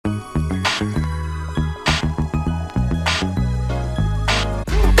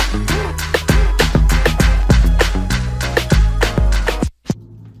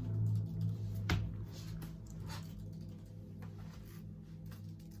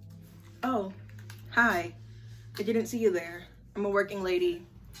Oh, hi. I didn't see you there. I'm a working lady,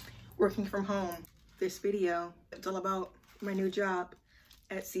 working from home. This video, it's all about my new job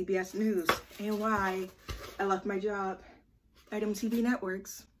at CBS News and why I left my job at MTV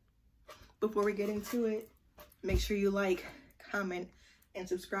Networks. Before we get into it, make sure you like, comment, and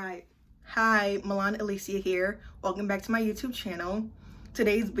subscribe. Hi, Milan Alicia here. Welcome back to my YouTube channel.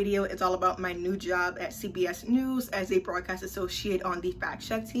 Today's video is all about my new job at CBS News as a broadcast associate on the fact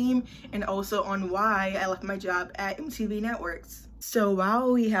check team, and also on why I left my job at MTV Networks. So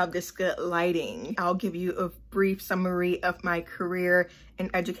while we have this good lighting, I'll give you a brief summary of my career and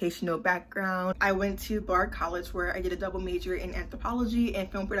educational background. I went to Bard College where I did a double major in anthropology and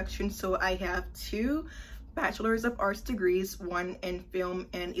film production, so I have 2 Bachelor's of Arts degrees, one in film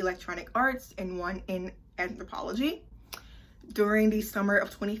and electronic arts and one in anthropology. During the summer of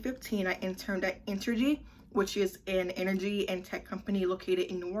 2015, I interned at Intergy, which is an energy and tech company located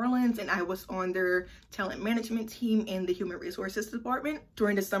in New Orleans, and I was on their talent management team in the human resources department.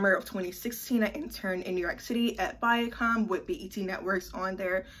 During the summer of 2016, I interned in New York City at Viacom with BET Networks on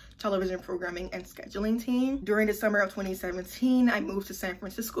their television programming and scheduling team. During the summer of 2017, I moved to San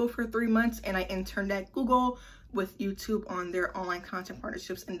Francisco for 3 months and I interned at Google with YouTube on their online content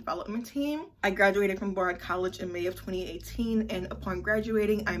partnerships and development team. I graduated from Bard College in May of 2018, and upon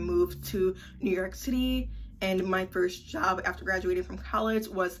graduating, I moved to New York City, and my first job after graduating from college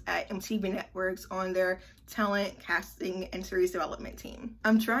was at MTV Networks on their talent, casting, and series development team.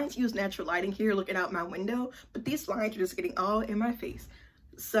 I'm trying to use natural lighting here looking out my window, but these lines are just getting all in my face.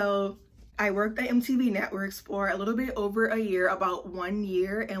 So I worked at MTV Networks for a little bit over a year, about 1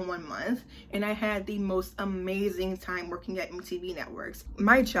 year and 1 month, and I had the most amazing time working at MTV Networks.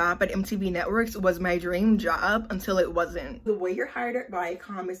 My job at MTV Networks was my dream job until it wasn't. The way you're hired at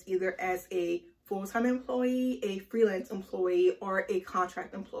Viacom is either as a full-time employee, a freelance employee, or a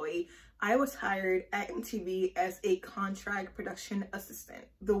contract employee. I was hired at MTV as a contract production assistant.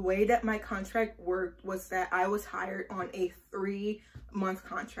 The way that my contract worked was that I was hired on a 3-month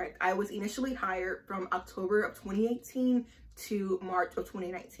contract. I was initially hired from October of 2018 to March of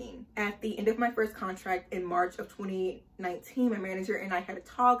 2019. At the end of my first contract in March of 2019, my manager and I had a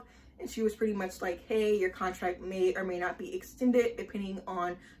talk, and she was pretty much like, hey, your contract may or may not be extended depending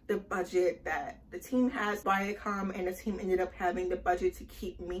on the budget that the team has. Viacom and the team ended up having the budget to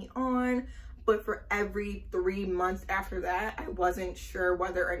keep me on, but for every 3 months after that, I wasn't sure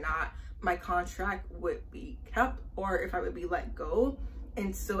whether or not my contract would be kept or if I would be let go.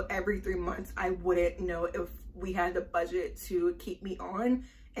 And so every 3 months, I wouldn't know if we had the budget to keep me on.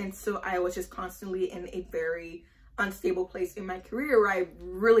 And so I was just constantly in a very unstable place in my career where I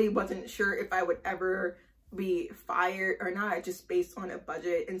really wasn't sure if I would ever be fired or not, just based on a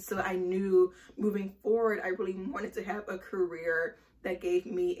budget. And so I knew moving forward, I really wanted to have a career that gave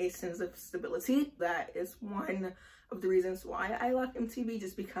me a sense of stability. That is one of the reasons why I left MTV,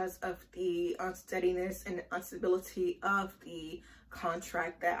 just because of the unsteadiness and instability of the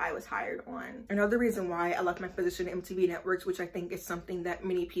contract that I was hired on. Another reason why I left my position at MTV Networks, which I think is something that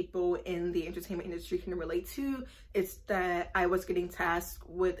many people in the entertainment industry can relate to, is that I was getting tasked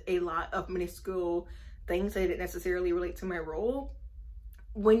with a lot of minuscule things that didn't necessarily relate to my role.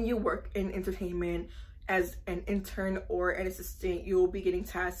 When you work in entertainment as an intern or an assistant, you'll be getting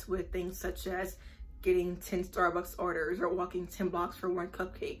tasked with things such as getting 10 Starbucks orders, or walking 10 blocks for 1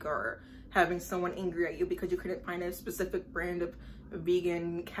 cupcake, or having someone angry at you because you couldn't find a specific brand of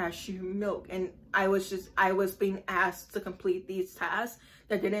vegan cashew milk. And I was being asked to complete these tasks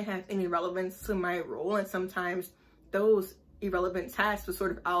that didn't have any relevance to my role, and sometimes those irrelevant tasks would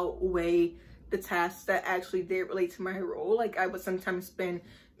sort of outweigh the tasks that actually did relate to my role. Like, I would sometimes spend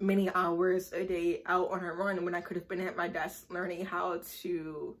many hours a day out on a run when I could have been at my desk learning how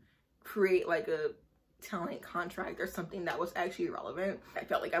to create like a talent contract or something that was actually relevant. I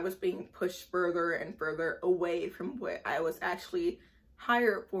felt like I was being pushed further and further away from what I was actually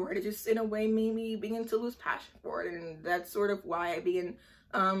hired for, and it just in a way made me begin to lose passion for it. And that's sort of why I began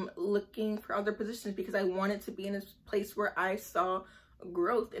looking for other positions, because I wanted to be in a place where I saw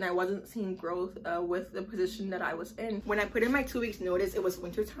growth, and I wasn't seeing growth with the position that I was in. When I put in my 2 weeks notice, it was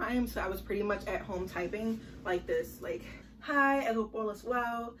winter time, so I was pretty much at home typing like this, like, hi, I hope all is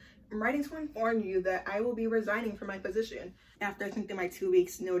well. I'm writing to inform you that I will be resigning from my position. After I sent in my 2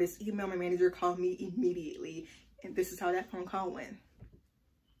 weeks notice email, my manager called me immediately, and this is how that phone call went.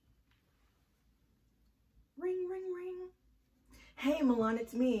 Ring, ring, ring. Hey, Milan,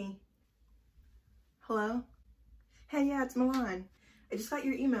 it's me. Hello? Hey, yeah, it's Milan. I just got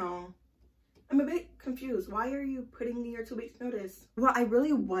your email. I'm a bit confused. Why are you putting in your 2 weeks notice? Well, I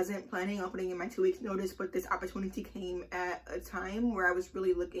really wasn't planning on putting in my 2 weeks notice, but this opportunity came at a time where I was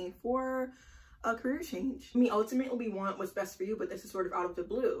really looking for a career change. I mean, ultimately we want what's best for you, but this is sort of out of the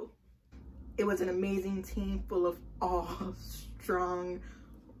blue. It was an amazing team full of all strong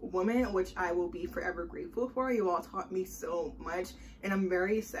women, which I will be forever grateful for. You all taught me so much, and I'm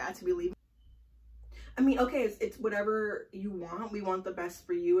very sad to be leaving. I mean, okay, it's whatever you want. We want the best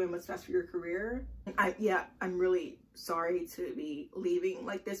for you and what's best for your career. And I'm really sorry to be leaving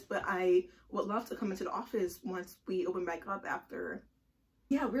like this, but I would love to come into the office once we open back up after.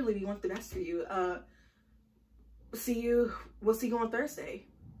 Yeah, really, we want the best for you. We'll see you on Thursday.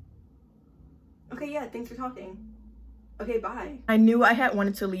 Okay, yeah, thanks for talking. Okay, bye. I knew I had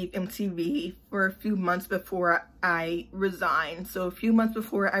wanted to leave MTV for a few months before I resigned. So a few months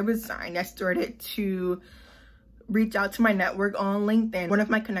before I resigned, I started to reach out to my network on LinkedIn. One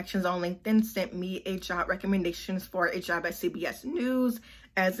of my connections on LinkedIn sent me a job recommendations for a job at CBS News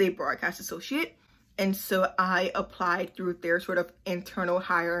as a broadcast associate. And so I applied through their sort of internal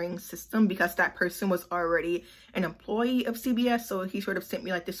hiring system because that person was already an employee of CBS. So he sort of sent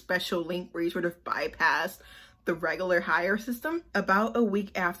me like this special link where he sort of bypassed the regular hire system. About a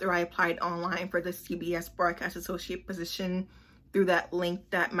week after I applied online for the CBS broadcast associate position through that link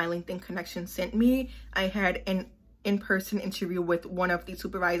that my LinkedIn connection sent me, I had an in-person interview with one of the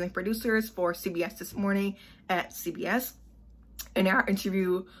supervising producers for CBS This Morning at CBS. And our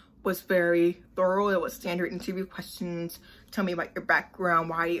interview was very thorough. It was standard interview questions. Tell me about your background.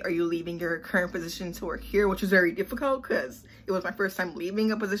 Why are you leaving your current position to work here? Which was very difficult because it was my first time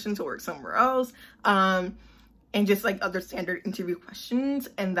leaving a position to work somewhere else. And just like other standard interview questions.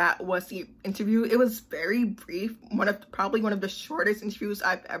 And that was the interview. It was very brief, probably one of the shortest interviews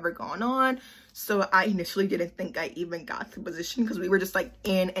I've ever gone on. So I initially didn't think I even got the position because we were just like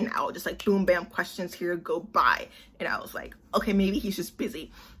in and out, just like boom, bam, questions here, go by. And I was like, okay, maybe he's just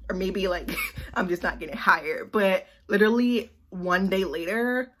busy, or maybe like I'm just not getting hired. But literally one day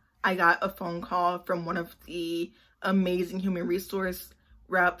later, I got a phone call from one of the amazing human resource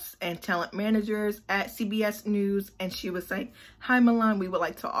reps and talent managers at CBS News, and she was like, "Hi Milan, we would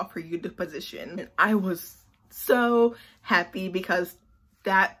like to offer you the position." And I was so happy because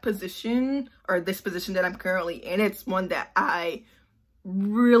that position, or this position that I'm currently in, it's one that I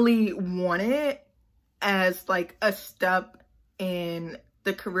really wanted as like a step in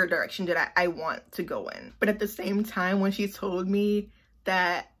the career direction that I want to go in. But at the same time, when she told me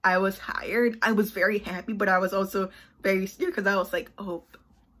that I was hired, I was very happy, but I was also very scared because I was like, oh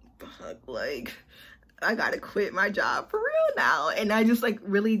fuck, like I gotta quit my job for real now. And I just like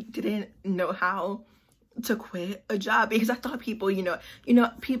really didn't know how to quit a job because I thought people, you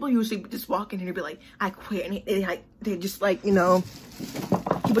know, people usually just walk in and be like, I quit, and they just like, you know,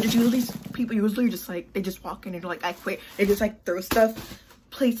 people usually just like, they just walk in and they're like, I quit. They just like throw stuff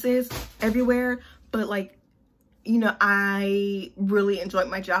places everywhere. But like, you know, I really enjoyed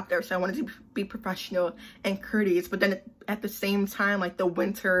my job there, so I wanted to be professional and courteous. But then at the same time, like the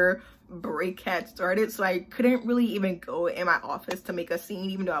winter break had started, so I couldn't really even go in my office to make a scene,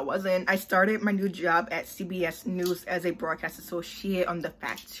 even though I wasn't. I started my new job at CBS News as a broadcast associate on the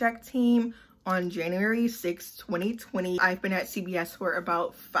fact check team on January 6, 2020. I've been at CBS for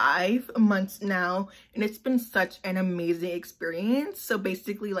about 5 months now, and it's been such an amazing experience. So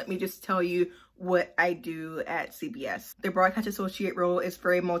basically, let me just tell you what I do at CBS. The broadcast associate role is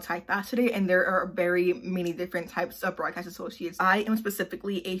very multifaceted, and there are very many different types of broadcast associates. I am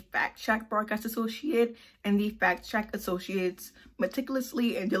specifically a fact check broadcast associate, and the fact check associates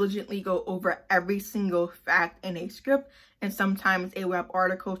meticulously and diligently go over every single fact in a script and sometimes a web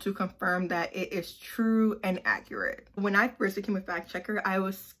article to confirm that it is true and accurate. When I first became a fact checker, I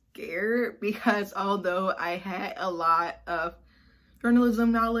was scared because although I had a lot of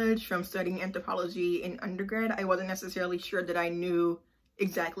journalism knowledge from studying anthropology in undergrad, I wasn't necessarily sure that I knew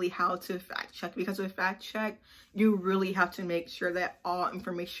exactly how to fact check, because with fact check, you really have to make sure that all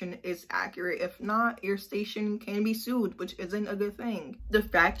information is accurate. If not, your station can be sued, which isn't a good thing. The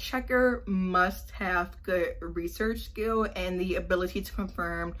fact checker must have good research skill and the ability to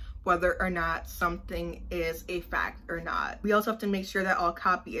confirm whether or not something is a fact or not. We also have to make sure that all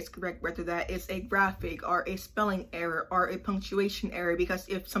copy is correct, whether that is a graphic or a spelling error or a punctuation error, because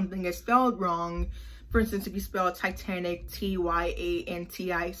if something is spelled wrong, for instance, if you spell Titanic,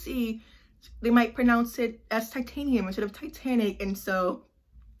 T-Y-A-N-T-I-C, they might pronounce it as titanium instead of Titanic, and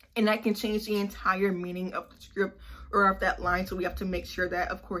that can change the entire meaning of the script or off that line. So we have to make sure that,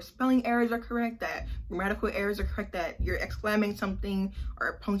 of course, spelling errors are correct, that grammatical errors are correct, that you're exclaiming something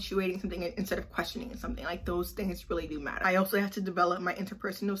or punctuating something instead of questioning something. Like, those things really do matter. I also have to develop my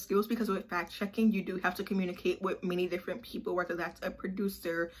interpersonal skills, because with fact checking, you do have to communicate with many different people, whether that's a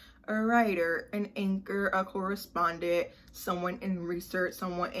producer, a writer, an anchor, a correspondent, someone in research,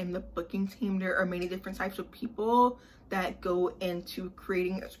 someone in the booking team. There are many different types of people that go into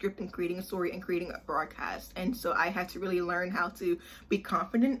creating a script and creating a story and creating a broadcast. And so I had to really learn how to be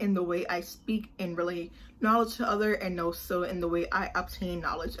confident in the way I speak and relay knowledge to others, and also in the way I obtain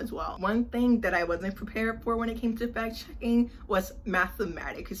knowledge as well. One thing that I wasn't prepared for when it came to fact checking was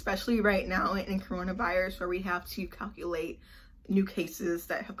mathematics, especially right now in coronavirus, where we have to calculate new cases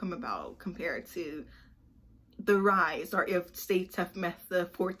that have come about compared to the rise, or if states have met the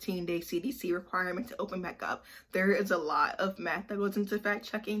 14-day CDC requirement to open back up. There is a lot of math that goes into fact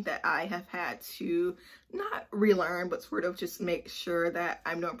checking that I have had to not relearn, but sort of just make sure that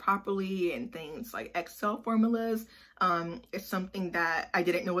I'm doing properly, and things like Excel formulas. It's something that I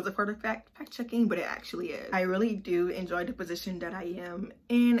didn't know was a part of fact checking, but it actually is. I really do enjoy the position that I am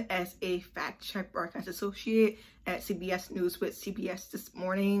in as a fact check broadcast associate at CBS News with CBS This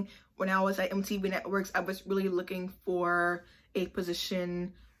Morning. When I was at MTV Networks, I was really looking for a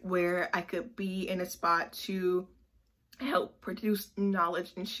position where I could be in a spot to help produce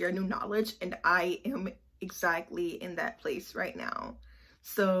knowledge and share new knowledge, and I am exactly in that place right now.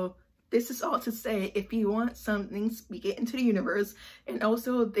 So this is all to say, if you want something, speak it into the universe. And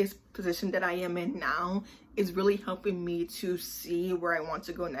also, this position that I am in now is really helping me to see where I want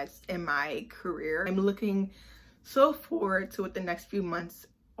to go next in my career. I'm looking so forward to what the next few months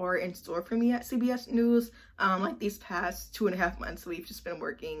are in store for me at CBS News. Like these past 2.5 months, we've just been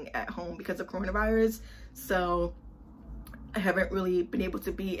working at home because of coronavirus. So I haven't really been able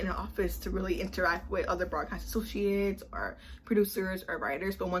to be in an office to really interact with other broadcast associates or producers or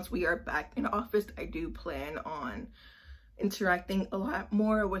writers. But once we are back in the office, I do plan on interacting a lot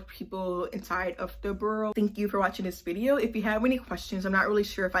more with people inside of the borough. Thank you for watching this video. If you have any questions, I'm not really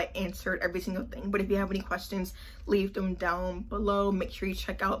sure if I answered every single thing, but if you have any questions, leave them down below. Make sure you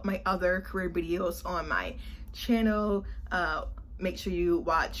check out my other career videos on my channel. Make sure you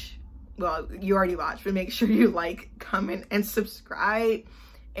watch, well, you already watched, but make sure you like, comment, and subscribe.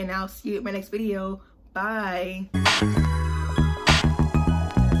 And I'll see you in my next video. Bye.